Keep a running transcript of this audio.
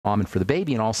mom and for the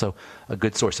baby, and also a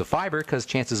good source of fiber because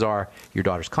chances are your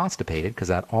daughter's constipated, because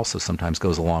that also sometimes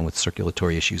goes along with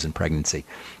circulatory issues in pregnancy.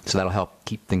 So that'll help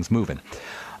keep things moving.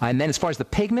 And then as far as the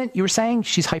pigment, you were saying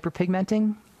she's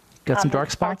hyperpigmenting? Got some dark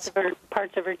spots?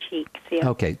 Parts of her cheeks, yeah.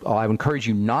 Okay. Well, I would encourage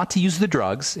you not to use the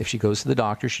drugs. If she goes to the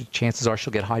doctor, chances are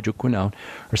she'll get hydroquinone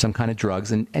or some kind of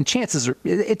drugs. And chances are,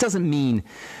 it doesn't mean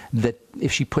that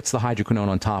if she puts the hydroquinone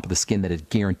on top of the skin that it's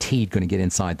guaranteed going to get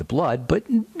inside the blood, but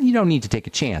you don't need to take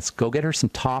a chance. Go get her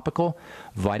some topical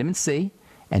vitamin C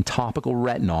and topical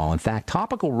retinol. In fact,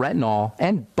 topical retinol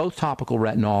and both topical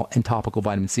retinol and topical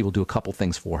vitamin C will do a couple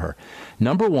things for her.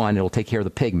 Number one, it'll take care of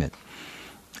the pigment.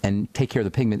 And take care of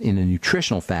the pigment in a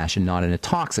nutritional fashion, not in a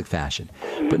toxic fashion.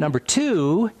 But number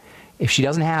two, if she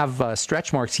doesn't have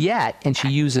stretch marks yet and she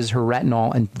uses her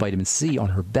retinol and vitamin C on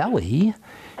her belly,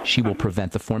 she will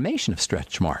prevent the formation of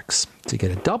stretch marks. So you get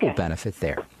a double benefit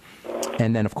there.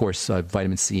 And then, of course,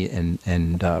 vitamin C and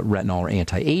retinol are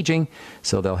anti-aging,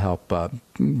 so they'll help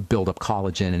build up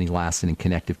collagen and elastin and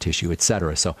connective tissue,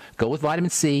 etc. So go with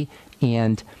vitamin C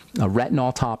and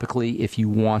retinol topically. If you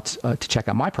want to check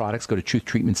out my products, go to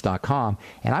truthtreatments.com,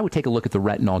 and I would take a look at the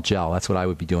retinol gel. That's what I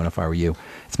would be doing if I were you.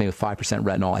 It's made with 5%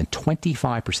 retinol and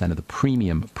 25% of the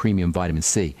premium vitamin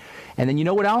C. And then you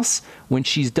know what else? When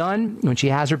she's done, when she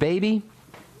has her baby,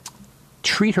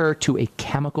 treat her to a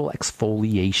chemical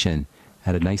exfoliation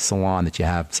at a nice salon that you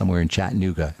have somewhere in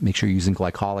Chattanooga. Make sure you're using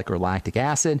glycolic or lactic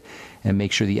acid, and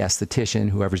make sure the esthetician,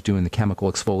 whoever's doing the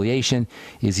chemical exfoliation,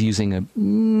 is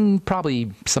using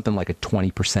probably something like a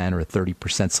 20% or a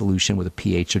 30% solution with a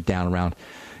pH of down around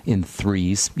in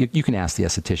threes. You can ask the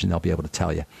esthetician; they'll be able to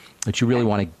tell you. But you really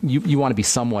want to you want to be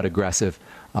somewhat aggressive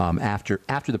after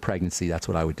the pregnancy. That's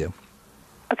what I would do.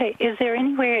 Okay, is there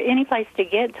any place to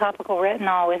get topical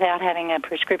retinol without having a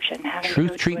prescription?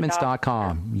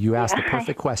 Truthtreatments.com. You asked the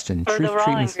perfect question. For the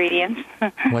raw ingredients.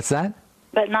 What's that?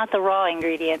 But not the raw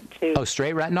ingredient, too. Oh,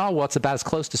 straight retinol? Well, it's about as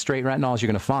close to straight retinol as you're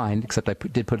going to find, except I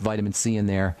did put vitamin C in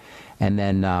there, and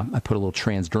then I put a little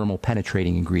transdermal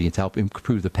penetrating ingredient to help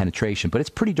improve the penetration. But it's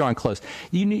pretty darn close.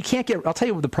 You can't get, I'll tell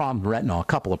you what the problem with retinol, a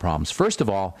couple of problems. First of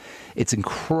all, it's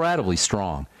incredibly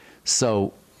strong.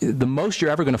 So the most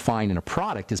you're ever going to find in a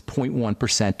product is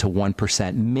 0.1% to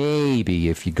 1%. Maybe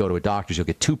if you go to a doctor's, you'll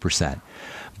get 2%.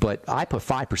 But I put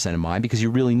 5% in mine because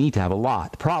you really need to have a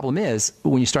lot. The problem is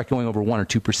when you start going over 1 or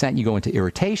 2%, you go into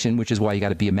irritation, which is why you got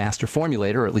to be a master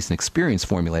formulator, or at least an experienced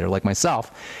formulator like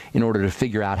myself, in order to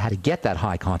figure out how to get that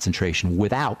high concentration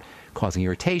without causing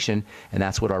irritation. And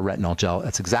that's what our retinol gel,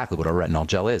 that's exactly what our retinol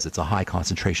gel is. It's a high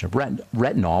concentration of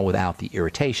retinol without the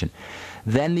irritation.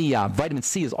 Then the vitamin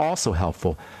C is also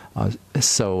helpful.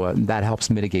 So that helps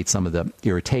mitigate some of the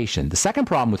irritation. The second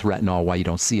problem with retinol, why you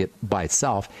don't see it by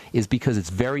itself, is because it's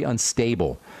very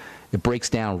unstable. It breaks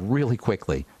down really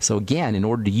quickly. So again, in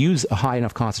order to use a high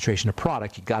enough concentration of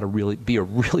product, you've got to really be a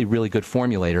really good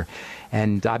formulator.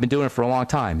 And I've been doing it for a long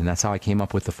time, and that's how I came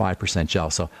up with the 5% gel.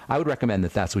 So I would recommend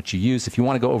that that's what you use. If you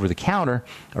want to go over the counter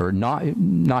or not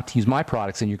to use my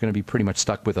products, then you're going to be pretty much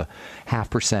stuck with a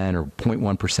 0.5% or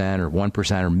 0.1% or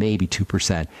 1% or maybe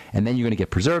 2%. And then you're going to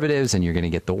get preservatives, and you're going to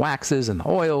get the waxes and the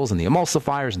oils and the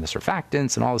emulsifiers and the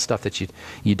surfactants and all the stuff that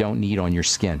you don't need on your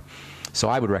skin. So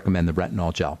I would recommend the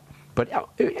retinol gel. But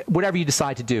whatever you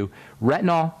decide to do,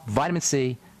 retinol, vitamin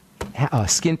C,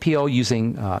 skin peel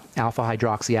using alpha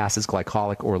hydroxy acids,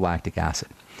 glycolic or lactic acid.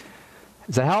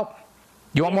 Does that help?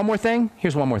 You want one more thing?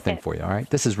 Here's one more thing for you, all right?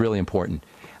 This is really important,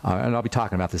 and I'll be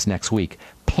talking about this next week.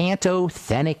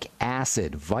 Pantothenic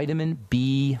acid, vitamin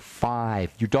B5.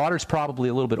 Your daughter's probably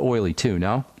a little bit oily too,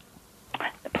 no?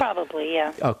 Probably,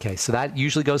 yeah. Okay, so that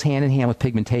usually goes hand in hand with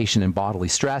pigmentation and bodily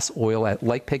stress. Oil,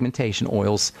 like pigmentation,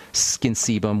 oils skin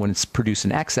sebum when it's produced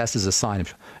in excess is a sign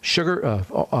of sugar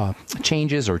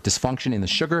changes or dysfunction in the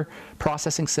sugar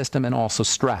processing system, and also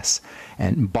stress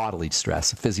and bodily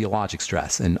stress, physiologic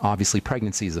stress. And obviously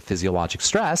pregnancy is a physiologic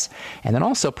stress. And then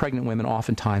also pregnant women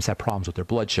oftentimes have problems with their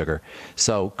blood sugar.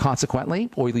 So consequently,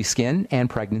 oily skin and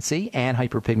pregnancy and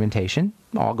hyperpigmentation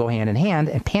all go hand in hand.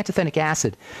 And pantothenic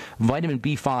acid, vitamin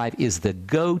B5, is the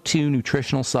go-to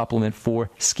nutritional supplement for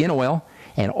skin oil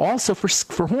and also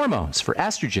for hormones, for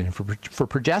estrogen, and for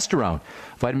progesterone.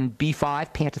 Vitamin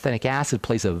B5, pantothenic acid,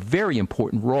 plays a very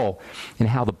important role in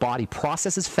how the body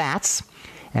processes fats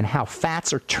and how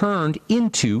fats are turned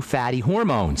into fatty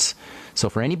hormones. So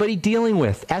for anybody dealing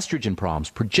with estrogen problems,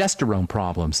 progesterone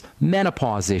problems,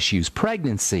 menopause issues,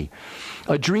 pregnancy,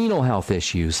 adrenal health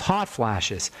issues, hot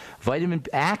flashes,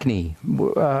 acne,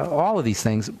 all of these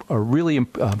things are really,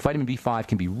 vitamin B5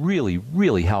 can be really,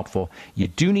 really helpful. You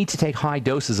do need to take high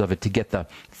doses of it to get the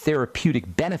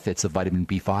therapeutic benefits of vitamin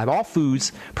B5. All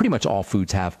foods, pretty much all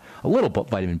foods have a little bit of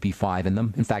vitamin B5 in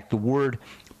them. In fact, the word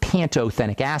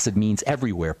pantothenic acid means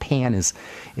everywhere. Pan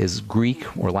is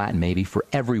Greek or Latin maybe for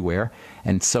everywhere,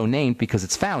 and so named because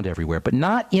it's found everywhere, but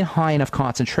not in high enough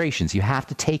concentrations. You have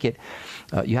to take it.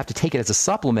 You have to take it as a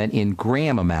supplement in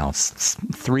gram amounts,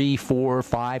 3, 4,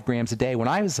 5 grams a day. When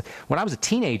I was a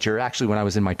teenager, actually when I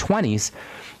was in my 20s,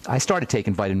 I started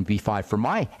taking vitamin B5 for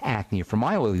my acne, for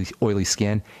my oily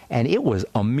skin, and it was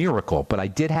a miracle. But I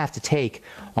did have to take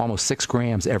almost 6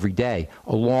 grams every day,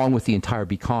 along with the entire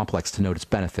B complex to notice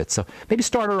benefits. So maybe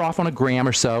start her off on a gram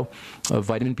or so of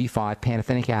vitamin B5,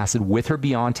 pantothenic acid, with her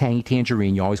Beyond Tangy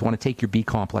Tangerine. You always want to take your B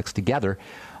complex together,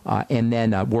 and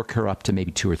then work her up to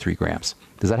maybe 2 or 3 grams.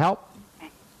 Does that help?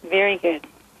 Very good.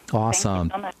 Awesome.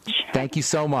 Thank you so much. Thank you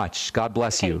so much. God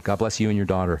bless you. God bless you and your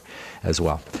daughter as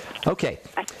well. Okay.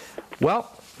 Well,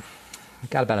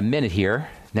 got about a minute here.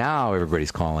 Now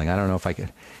everybody's calling. I don't know if I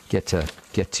could get to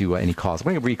any calls. I'm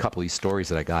going to read a couple of these stories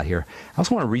that I got here. I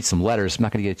also want to read some letters. I'm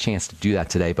not going to get a chance to do that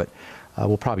today, but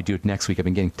we'll probably do it next week. I've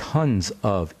been getting tons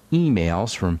of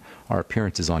emails from our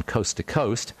appearances on Coast to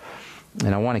Coast,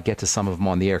 and I want to get to some of them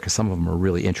on the air because some of them are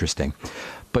really interesting.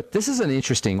 But this is an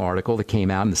interesting article that came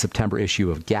out in the September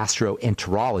issue of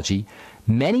Gastroenterology.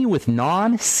 Many with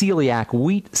non-celiac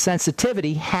wheat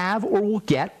sensitivity have or will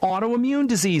get autoimmune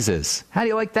diseases. How do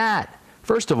you like that?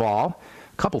 First of all,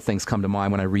 a couple things come to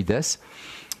mind when I read this.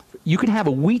 You can have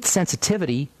a wheat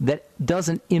sensitivity that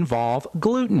doesn't involve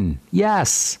gluten.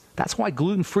 Yes, that's why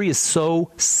gluten-free is so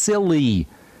silly.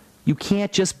 You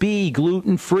can't just be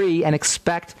gluten-free and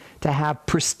expect to have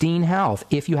pristine health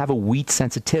if you have a wheat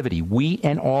sensitivity. Wheat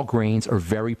and all grains are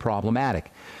very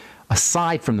problematic,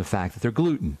 aside from the fact that they're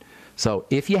gluten. So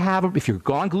if you're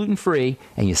gone gluten-free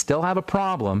and you still have a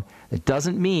problem, it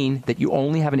doesn't mean that you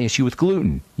only have an issue with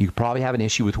gluten. You probably have an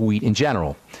issue with wheat in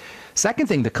general. Second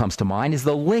thing that comes to mind is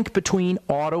the link between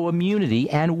autoimmunity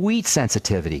and wheat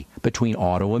sensitivity, between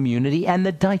autoimmunity and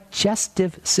the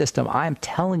digestive system. I'm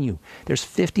telling you, there's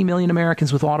 50 million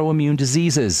Americans with autoimmune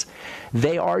diseases.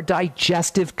 They are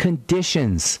digestive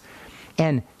conditions.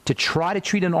 And to try to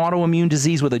treat an autoimmune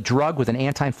disease with a drug, with an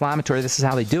anti-inflammatory, this is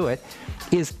how they do it,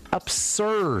 is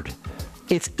absurd.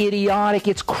 It's idiotic.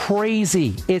 It's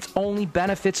crazy. It only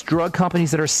benefits drug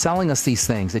companies that are selling us these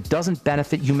things. It doesn't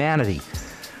benefit humanity.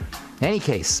 In any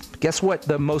case, guess what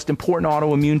the most important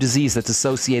autoimmune disease that's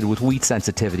associated with wheat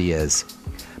sensitivity is?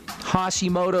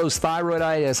 Hashimoto's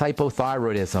thyroiditis,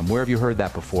 hypothyroidism. Where have you heard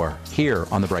that before? Here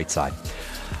on The Bright Side.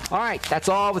 All right, that's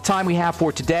all the time we have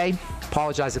for today.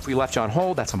 Apologize if we left you on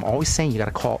hold. That's what I'm always saying. You got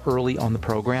to call early on the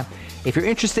program. If you're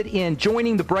interested in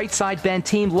joining the Bright Side Ben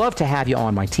team, love to have you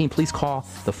on my team. Please call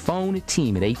the phone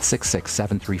team at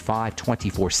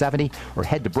 866-735-2470 or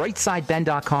head to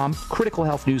brightsideben.com,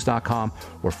 criticalhealthnews.com,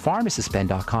 or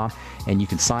pharmacistben.com, and you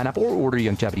can sign up or order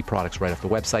longevity products right off the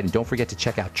website. And don't forget to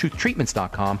check out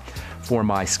truthtreatments.com for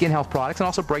my skin health products and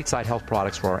also Bright Side health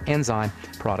products for our enzyme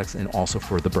products and also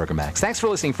for the Bergamatics. Thanks for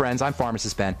listening, friends. I'm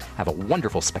Pharmacist Ben. Have a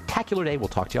wonderful, spectacular day. We'll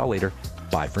talk to y'all later.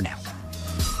 Bye for now.